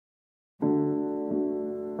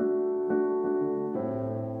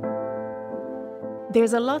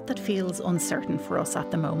There's a lot that feels uncertain for us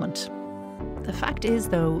at the moment. The fact is,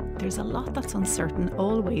 though, there's a lot that's uncertain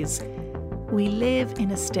always. We live in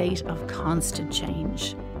a state of constant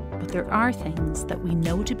change, but there are things that we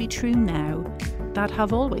know to be true now that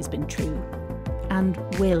have always been true and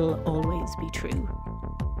will always be true.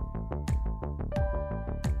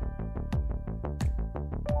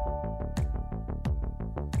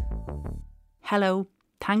 Hello.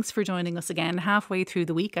 Thanks for joining us again halfway through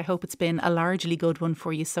the week. I hope it's been a largely good one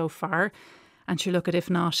for you so far. And sure, look,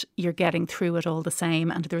 if not, you're getting through it all the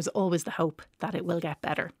same, and there's always the hope that it will get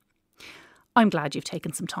better. I'm glad you've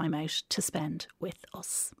taken some time out to spend with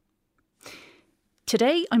us.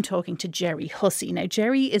 Today, I'm talking to Gerry Hussey. Now,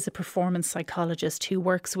 Gerry is a performance psychologist who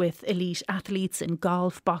works with elite athletes in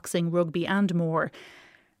golf, boxing, rugby and more.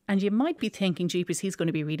 And you might be thinking, jeepers, he's going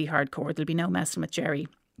to be really hardcore. There'll be no messing with Gerry.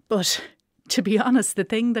 But to be honest, the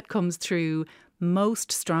thing that comes through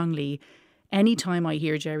most strongly anytime I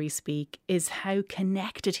hear Gerry speak is how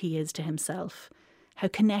connected he is to himself, how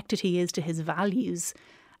connected he is to his values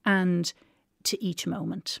and to each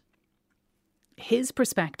moment. His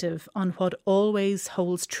perspective on what always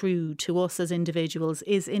holds true to us as individuals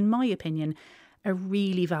is, in my opinion, a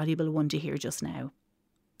really valuable one to hear just now.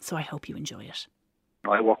 So I hope you enjoy it.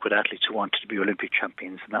 I work with athletes who want to be Olympic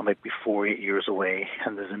champions, and that might be 4-8 years away,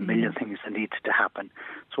 and there's a million things that need to happen.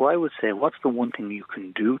 So I would say, what's the one thing you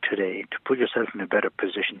can do today to put yourself in a better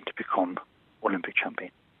position to become Olympic champion?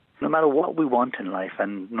 No matter what we want in life,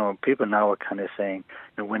 and people now are kind of saying,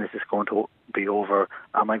 when is this going to be over?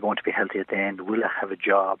 Am I going to be healthy at the end? Will I have a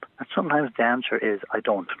job? And sometimes the answer is, I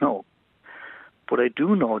don't know. But I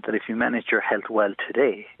do know that if you manage your health well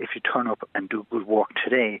today, if you turn up and do good work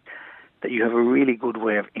today, that you have a really good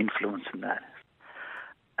way of influencing that.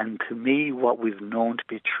 And to me, what we've known to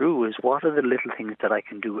be true is, what are the little things that I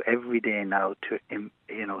can do every day now to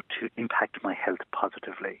impact my health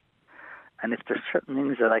positively? And if there's certain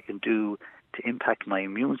things that I can do to impact my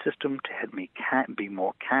immune system, to help me be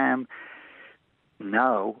more calm,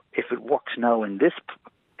 now, if it works now in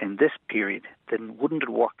this period, then wouldn't it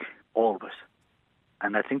work always?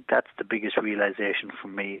 And I think that's the biggest realization for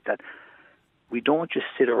me, that we don't just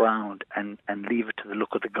sit around and leave it to the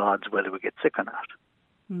look of the gods whether we get sick or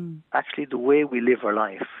not. Actually, the way we live our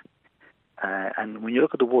life, and when you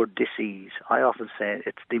look at the word dis-ease, I often say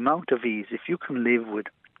it's the amount of ease. If you can live with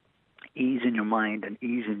ease in your mind and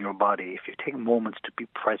ease in your body, if you take moments to be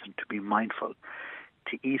present, to be mindful,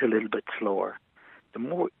 to eat a little bit slower, the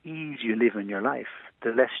more ease you live in your life,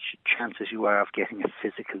 the less chances you are of getting a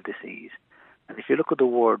physical dis-ease. And if you look at the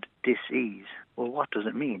word dis-ease, well, what does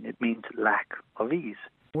it mean? It means lack of ease.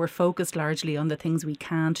 We're focused largely on the things we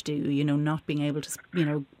can't do, not being able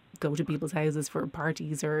to, go to people's houses for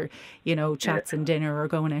parties or, chats and dinner or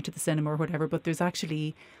going out to the cinema or whatever. But there's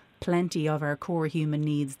actually plenty of our core human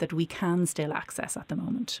needs that we can still access at the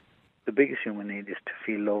moment. The biggest human need is to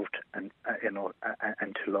feel loved and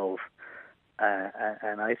to love.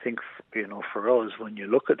 And I think, for us, when you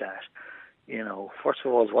look at that, first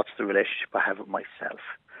of all, what's the relationship I have with myself?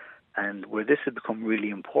 And where this has become really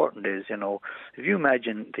important is, if you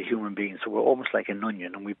imagine the human being, so we're almost like an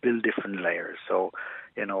onion and we build different layers. So,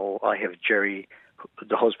 I have Gerry,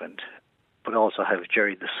 the husband, but also I have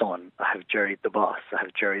Gerry, the son. I have Gerry, the boss. I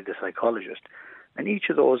have Gerry, the psychologist. And each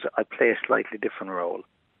of those, I play a slightly different role.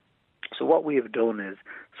 So what we have done is,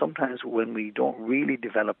 sometimes when we don't really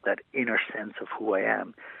develop that inner sense of who I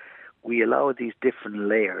am, we allow these different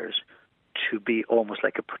layers to be almost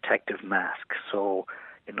like a protective mask. So,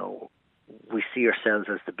 we see ourselves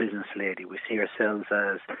as the business lady. We see ourselves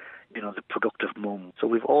as, the productive mum. So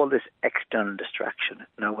we've all this external distraction.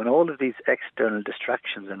 Now, when all of these external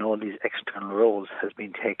distractions and all these external roles has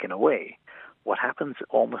been taken away, what happens,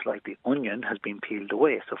 almost like the onion has been peeled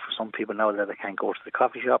away. So for some people, now that I can't go to the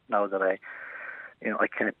coffee shop, now that I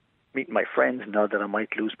can't meet my friends, now that I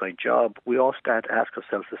might lose my job, we all start to ask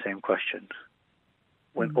ourselves the same question.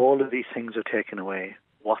 When all of these things are taken away,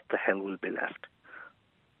 what the hell will be left?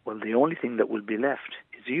 Well, the only thing that will be left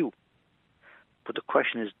is you. But the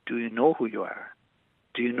question is, do you know who you are?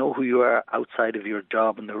 Do you know who you are outside of your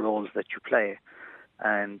job and the roles that you play?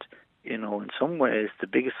 And, in some ways, the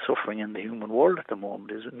biggest suffering in the human world at the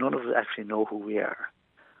moment is none of us actually know who we are.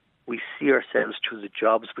 We see ourselves through the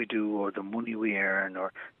jobs we do or the money we earn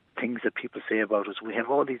or things that people say about us. We have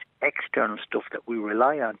all these external stuff that we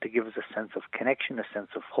rely on to give us a sense of connection, a sense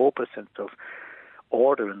of hope, a sense of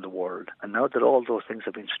order in the world. And now that all those things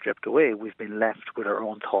have been stripped away, we've been left with our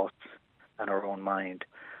own thoughts and our own mind.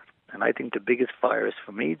 And I think the biggest virus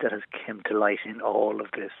for me that has come to light in all of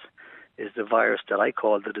this is the virus that I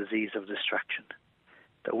call the disease of distraction.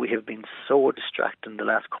 That we have been so distracted in the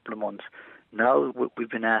last couple of months Now we've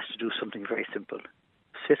been asked to do something very simple.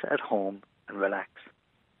 Sit at home and relax.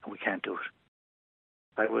 And we can't do it.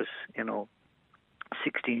 I was,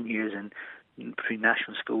 16 years in between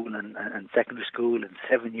national school and secondary school and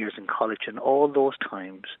 7 years in college. And all those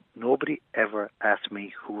times, nobody ever asked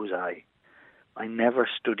me who was I. I never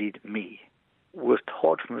studied me. We're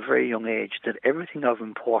taught from a very young age that everything of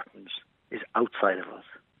importance is outside of us.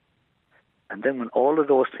 And then when all of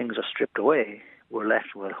those things are stripped away, we're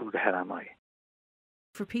left, well, who the hell am I?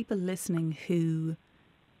 For people listening who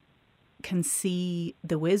can see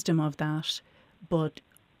the wisdom of that, but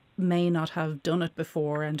may not have done it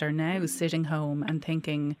before and are now sitting home and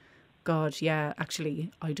thinking, God, yeah,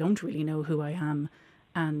 actually, I don't really know who I am.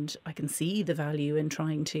 And I can see the value in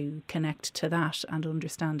trying to connect to that and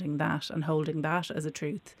understanding that and holding that as a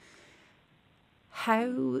truth.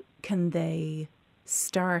 How can they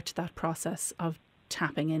start that process of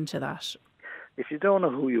tapping into that? If you don't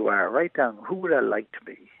know who you are, write down, who would I like to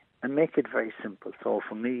be? And make it very simple. So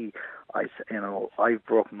for me, I've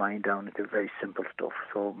broken mine down into very simple stuff.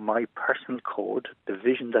 So my personal code, the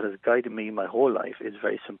vision that has guided me my whole life, is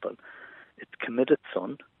very simple. It's committed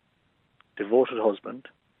son, devoted husband,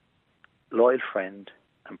 loyal friend,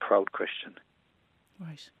 and proud Christian.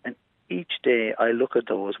 Right. And each day I look at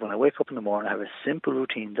those. When I wake up in the morning, I have a simple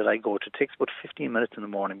routine that I go to. It takes about 15 minutes in the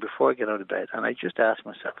morning before I get out of bed. And I just ask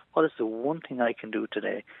myself, what is the one thing I can do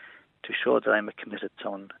today to show that I'm a committed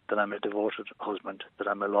son, that I'm a devoted husband, that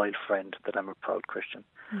I'm a loyal friend, that I'm a proud Christian?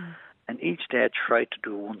 And each day I try to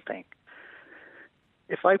do one thing.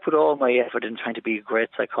 If I put all my effort in trying to be a great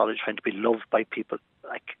psychologist, trying to be loved by people,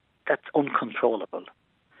 that's uncontrollable.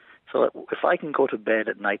 So if I can go to bed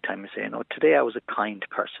at night time and say, today I was a kind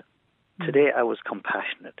person, today I was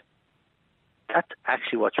compassionate, that's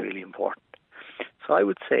actually what's really important. So I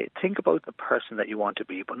would say, think about the person that you want to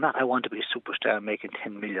be, but not I want to be a superstar making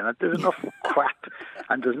 10 million. There's enough crap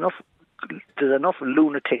and there's enough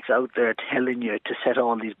lunatics out there telling you to set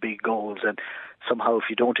all these big goals, and somehow if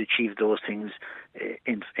you don't achieve those things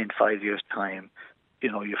in 5 years' time,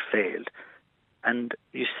 you failed. And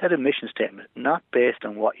you set a mission statement, not based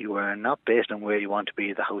on what you earn, not based on where you want to be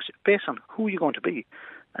in the house, based on who you're going to be.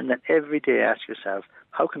 And then every day ask yourself,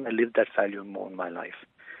 how can I live that value more in my life?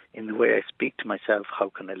 In the way I speak to myself, how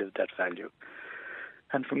can I live that value?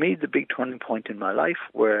 And for me, the big turning point in my life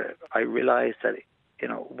where I realized that,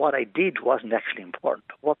 what I did wasn't actually important.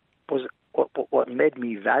 What made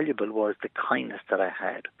me valuable was the kindness that I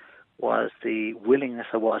had, was the willingness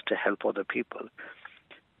I was to help other people.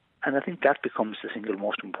 And I think that becomes the single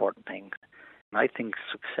most important thing. And I think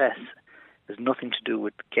success has nothing to do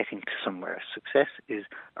with getting to somewhere. Success is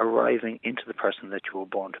arriving into the person that you were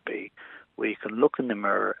born to be, where you can look in the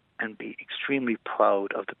mirror and be extremely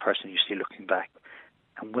proud of the person you see looking back.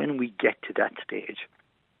 And when we get to that stage,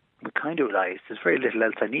 we kind of realize there's very little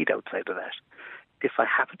else I need outside of that. If I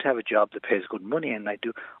happen to have a job that pays good money, and I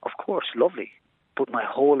do, of course, lovely. But my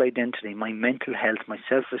whole identity, my mental health, my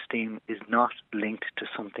self-esteem is not linked to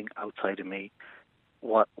something outside of me.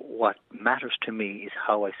 What matters to me is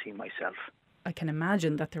how I see myself. I can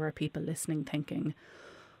imagine that there are people listening thinking,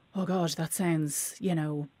 oh God, that sounds,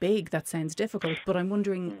 big, that sounds difficult. But I'm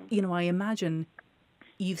wondering, I imagine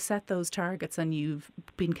you've set those targets and you've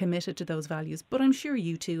been committed to those values, but I'm sure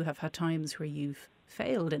you too have had times where you've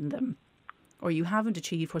failed in them, or you haven't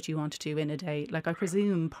achieved what you wanted to in a day. Like, I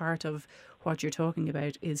presume part of what you're talking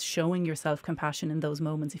about is showing yourself compassion in those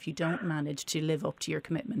moments if you don't manage to live up to your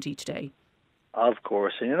commitment each day. Of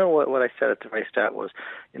course. And what I said at the very start was,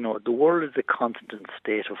 the world is a constant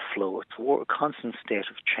state of flow. It's a constant state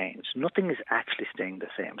of change. Nothing is actually staying the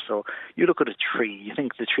same. So you look at a tree, you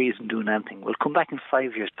think the tree isn't doing anything. Well, come back in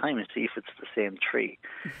 5 years' time and see if it's the same tree.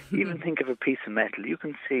 Even think of a piece of metal. You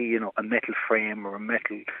can see, a metal frame or a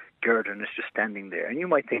metal girder and it's just standing there. And you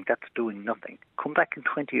might think that's doing nothing. Come back in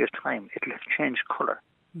 20 years' time, it'll have changed colour.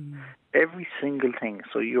 Every single thing.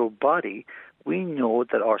 So your body, we know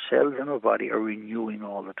that our cells in our body are renewing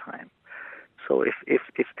all the time. So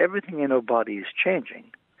if everything in our body is changing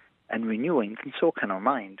and renewing, then so can our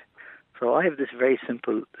mind. So I have this very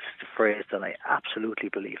simple phrase that I absolutely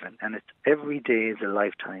believe in, and it's every day is a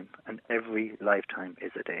lifetime, and every lifetime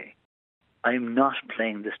is a day. I'm not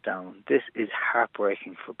playing this down. This is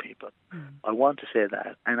heartbreaking for people. I want to say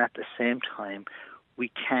that. And at the same time,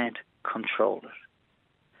 we can't control it.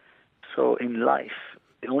 So in life,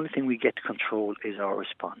 the only thing we get to control is our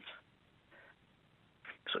response.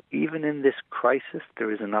 So even in this crisis,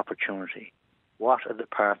 there is an opportunity. What are the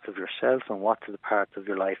parts of yourself and what are the parts of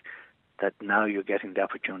your life that now you're getting the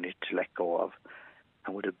opportunity to let go of?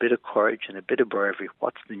 And with a bit of courage and a bit of bravery,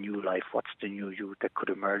 what's the new life, what's the new you that could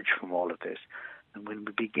emerge from all of this? And when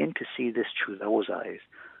we begin to see this through those eyes,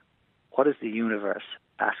 what is the universe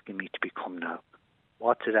asking me to become now?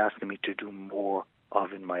 What's it asking me to do more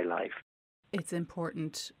of in my life? It's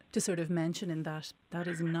important to sort of mention in that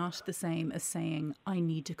is not the same as saying, I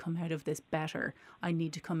need to come out of this better. I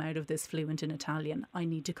need to come out of this fluent in Italian. I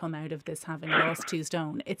need to come out of this having lost 2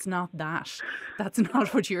 stone. It's not that. That's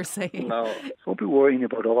not what you're saying. No. Don't be worrying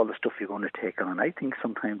about all the stuff you're going to take on. I think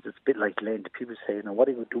sometimes it's a bit like Lent. People say, what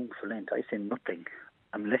are you doing for Lent? I say nothing.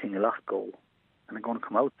 I'm letting a lot go. And I'm going to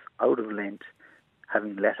come out of Lent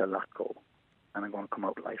having let a lot go. And I'm going to come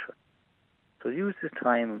out lighter. So use this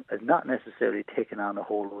time as not necessarily taking on a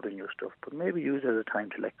whole load of new stuff, but maybe use it as a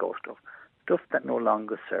time to let go of stuff that no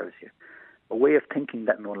longer serves you, a way of thinking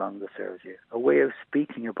that no longer serves you, a way of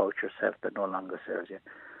speaking about yourself that no longer serves you.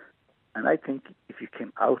 And I think if you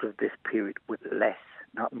came out of this period with less,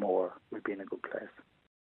 not more, we'd be in a good place.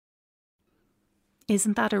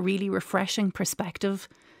 Isn't that a really refreshing perspective?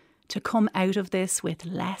 To come out of this with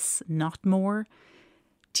less, not more?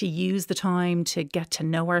 To use the time to get to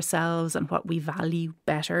know ourselves and what we value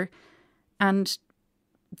better, and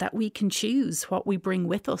that we can choose what we bring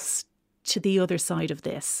with us to the other side of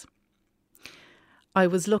this. I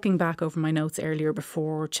was looking back over my notes earlier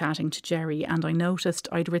before chatting to Jerry, and I noticed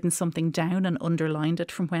I'd written something down and underlined it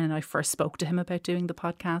from when I first spoke to him about doing the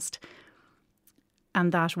podcast.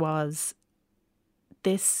 And that was,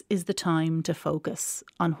 this is the time to focus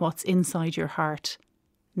on what's inside your heart,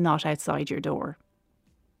 not outside your door.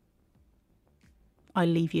 I'll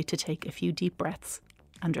leave you to take a few deep breaths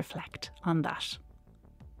and reflect on that.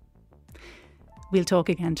 We'll talk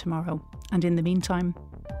again tomorrow, and in the meantime,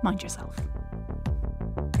 mind yourself.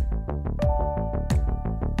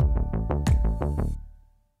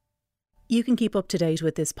 You can keep up to date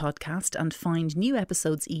with this podcast and find new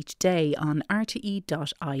episodes each day on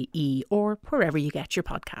rte.ie or wherever you get your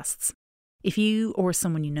podcasts. If you or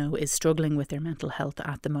someone you know is struggling with their mental health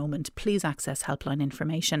at the moment, please access helpline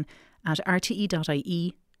information at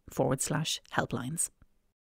rte.ie/helplines.